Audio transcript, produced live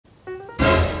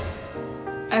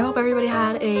I hope everybody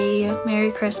had a Merry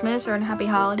Christmas or a Happy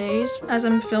Holidays. As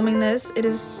I'm filming this, it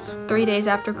is 3 days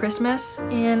after Christmas,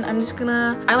 and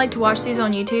I like to watch these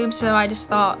on YouTube, so I just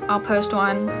thought I'll post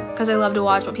one because I love to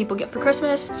watch what people get for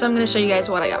Christmas. So I'm gonna show you guys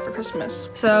what I got for Christmas.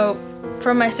 So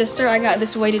from my sister, I got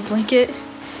this weighted blanket,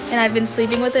 and I've been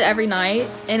sleeping with it every night,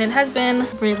 and it has been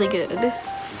really good.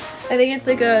 I think it's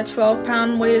like a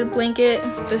 12-pound weighted blanket.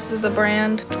 This is the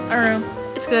brand. I don't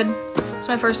know, it's good. It's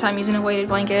my first time using a weighted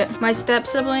blanket. My step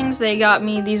siblings, they got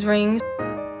me these rings.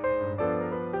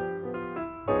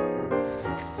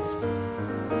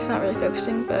 It's not really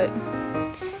focusing, but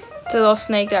it's a little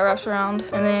snake that wraps around.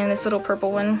 And then this little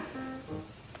purple one.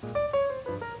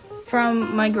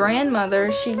 From my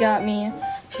grandmother, she took me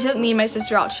and my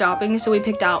sister out shopping, so we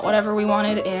picked out whatever we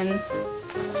wanted, and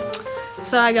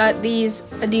so I got these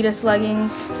Adidas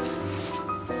leggings.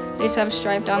 They just have a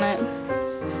stripe on it.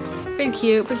 Pretty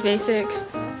cute, pretty basic.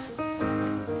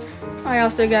 I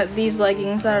also got these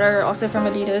leggings that are also from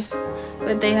Adidas,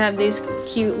 but they have these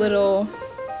cute little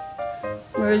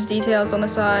rose details on the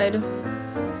side.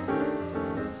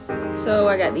 So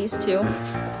I got these too.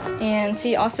 And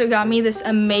she also got me this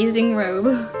amazing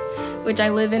robe, which I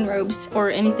live in robes or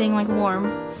anything like warm.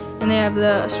 And they have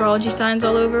the astrology signs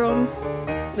all over them.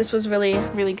 This was really,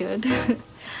 really good.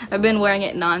 I've been wearing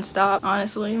it non-stop,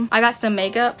 honestly. I got some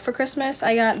makeup for Christmas.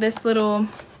 I got this little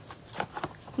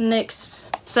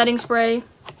NYX setting spray.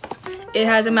 It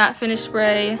has a matte finish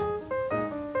spray,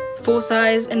 full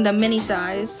size and a mini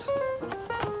size.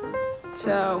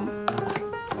 So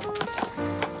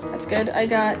that's good. I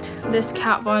got this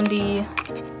Kat Von D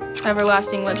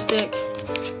Everlasting lipstick.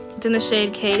 It's in the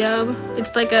shade K-Dub.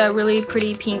 It's like a really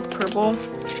pretty pink purple.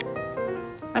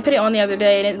 I put it on the other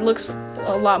day and it looks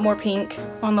a lot more pink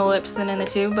on the lips than in the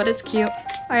tube, but it's cute.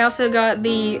 I also got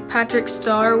the Patrick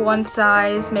Star One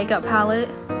Size makeup palette.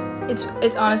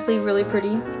 It's honestly really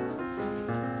pretty.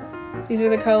 These are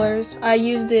the colors. I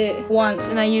used it once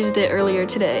and I used it earlier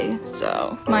today,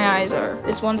 so my eyes are,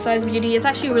 it's One Size Beauty. It's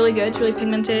actually really good, it's really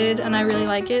pigmented, and I really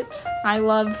like it. I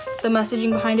love the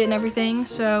messaging behind it and everything,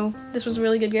 so this was a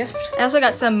really good gift. I also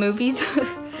got some movies.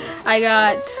 I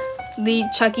got the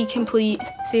Chucky Complete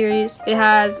series. It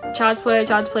has Child's Play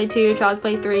 2, Child's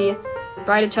Play 3,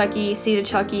 Bride of Chucky, Seed of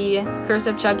Chucky, Curse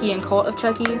of Chucky, and Cult of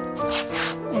Chucky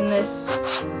in this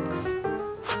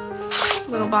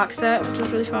little box set, which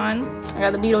was really fun. I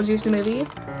got the Beetlejuice movie.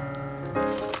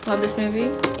 Love this movie.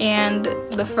 And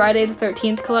the Friday the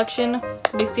 13th collection.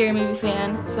 Big Scary Movie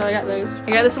fan, so I got those.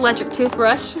 I got this electric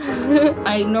toothbrush.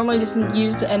 I normally just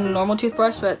used a normal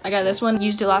toothbrush, but I got this one,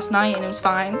 used it last night, and it was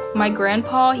fine. My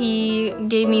grandpa, he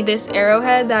gave me this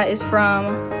arrowhead that is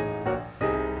from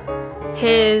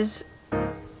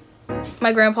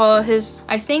my grandpa,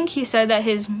 I think he said that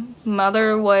his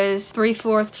mother was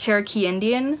 3/4 Cherokee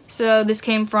Indian, so this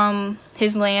came from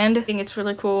his land. I think it's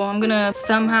really cool. I'm gonna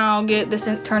somehow get this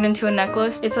turned into a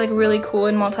necklace. It's like really cool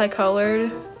and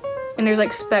multicolored, and there's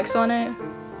like specks on it.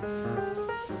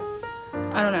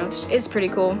 I don't know, it's pretty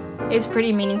cool. It's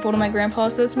pretty meaningful to my grandpa,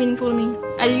 so it's meaningful to me.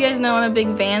 As you guys know, I'm a big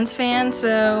Vans fan,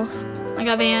 so I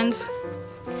got Vans.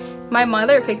 My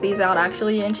mother picked these out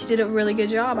actually, and she did a really good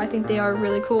job. I think they are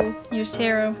really cool. Use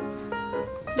Taro.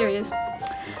 There he is.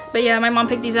 But yeah, my mom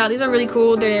picked these out. These are really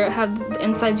cool. They have the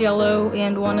insides yellow,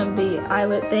 and one of the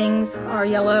eyelet things are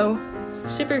yellow.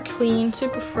 Super clean,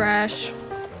 super fresh.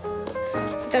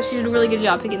 I thought she did a really good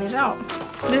job picking these out.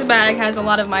 This bag has a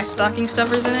lot of my stocking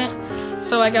stuffers in it.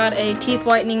 So I got a teeth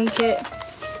whitening kit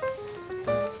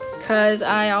because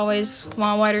I always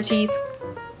want whiter teeth.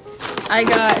 I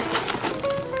got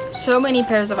so many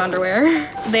pairs of underwear.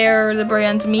 They're the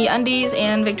brands MeUndies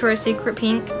and Victoria's Secret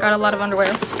Pink. Got a lot of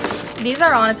underwear. These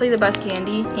are honestly the best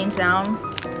candy, hands down.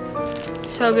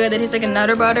 So good. They taste like a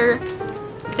Nutter Butter.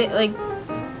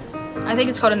 I think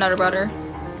it's called a Nutter Butter.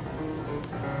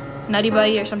 Nutty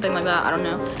Buddy or something like that. I don't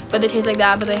know. But they taste like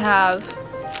that, but they have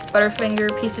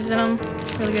Butterfinger pieces in them.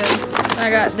 Really good.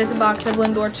 I got this box of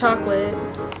Lindor chocolate,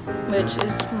 which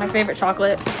is my favorite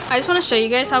chocolate. I just want to show you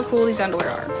guys how cool these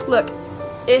underwear are. Look.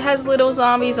 It has little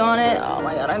zombies on it. Oh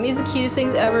my god, aren't these the cutest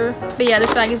things ever? But yeah,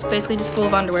 this bag is basically just full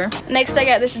of underwear. Next, I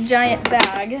got this giant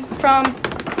bag from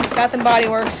Bath & Body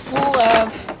Works full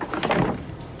of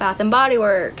Bath & Body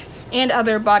Works and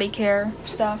other body care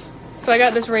stuff. So I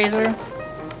got this razor.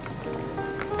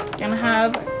 Gonna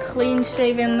have clean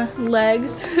shaven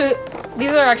legs.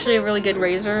 These are actually really good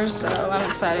razors, so I'm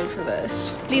excited for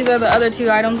this. These are the other two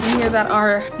items in here that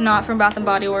are not from Bath &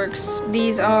 Body Works.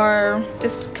 These are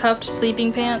just cuffed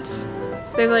sleeping pants.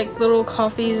 There's like little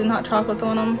coffees and hot chocolates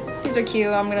on them. These are cute.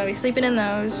 I'm gonna be sleeping in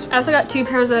those. I also got 2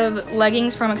 pairs of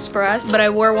leggings from Express, but I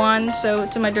wore one, so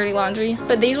it's in my dirty laundry.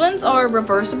 But these ones are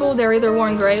reversible. They're either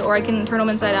worn gray or I can turn them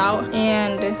inside out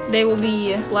and they will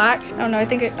be black. I don't know, I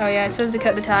think it, oh yeah, it says to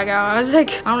cut the tag out. I was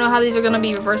like, I don't know how these are gonna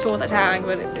be reversible with a tag,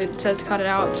 but it says to cut it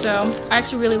out. So I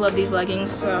actually really love these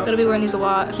leggings, so I'm gonna be wearing these a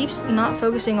lot. It keeps not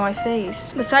focusing on my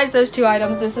face. Besides those 2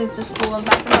 items, this is just full of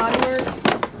Bath & Body Works.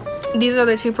 These are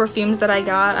the 2 perfumes that I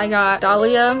got. I got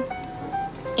Dahlia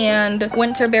and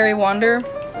Winterberry Wander.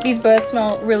 These both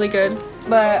smell really good,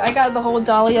 but I got the whole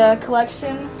Dahlia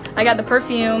collection. I got the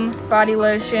perfume, body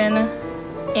lotion,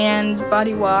 and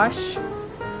body wash.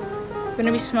 I'm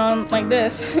gonna be smelling like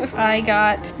this. I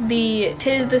got the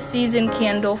 'Tis the Season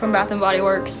candle from Bath & Body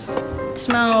Works. It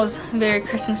smells very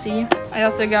Christmassy. I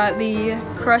also got the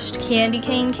crushed candy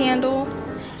cane candle,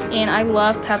 and I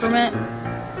love peppermint.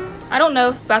 I don't know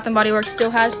if Bath & Body Works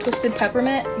still has Twisted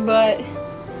Peppermint, but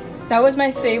that was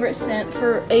my favorite scent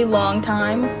for a long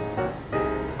time.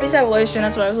 They used to have lotion,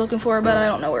 that's what I was looking for, but I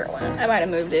don't know where it went. I might have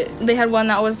moved it. They had one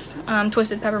that was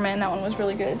Twisted Peppermint, and that one was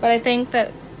really good. But I think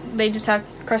that they just have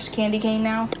crushed candy cane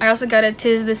now. I also got a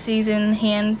 'Tis the Season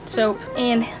hand soap,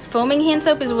 and foaming hand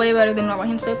soap is way better than normal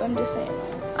hand soap, I'm just saying.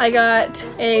 I got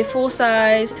a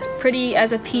full-sized Pretty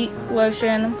as a Pete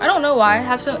lotion. I don't know why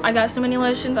I got so many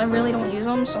lotions. I really don't use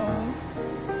them, so.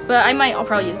 But I'll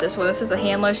probably use this one. This is a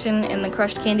hand lotion in the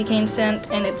crushed candy cane scent,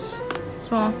 and it's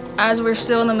small. As we're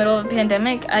still in the middle of a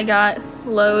pandemic, I got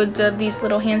loads of these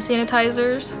little hand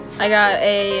sanitizers. I got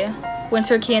a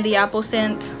winter candy apple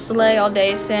scent, Slay All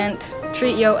Day scent,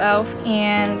 Treat Yo Elf,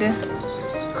 and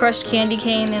crushed candy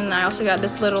cane, and I also got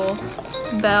this little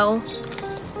Belle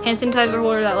hand sanitizer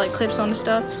holder that like clips onto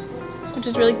stuff, which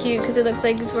is really cute because it looks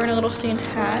like it's wearing a little Santa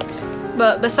hat.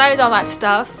 But besides all that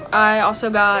stuff, I also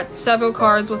got several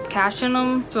cards with cash in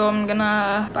them, so I'm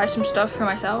gonna buy some stuff for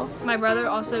myself. My brother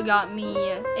also got me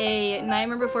a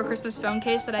Nightmare Before Christmas phone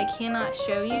case that I cannot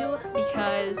show you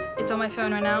because it's on my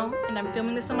phone right now and I'm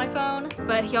filming this on my phone.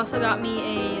 But he also got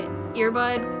me a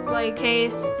earbud like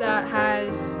case that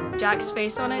has Jack's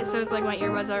face on it, so it's like my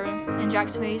earbuds are in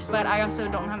Jack's face. But I also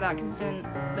don't have that because it's in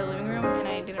the living room and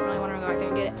I didn't really want to go back there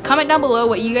and get it. Comment down below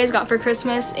what you guys got for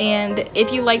Christmas, and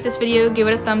if you like this video, give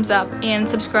it a thumbs up and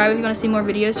subscribe if you want to see more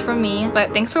videos from me.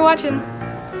 But thanks for watching.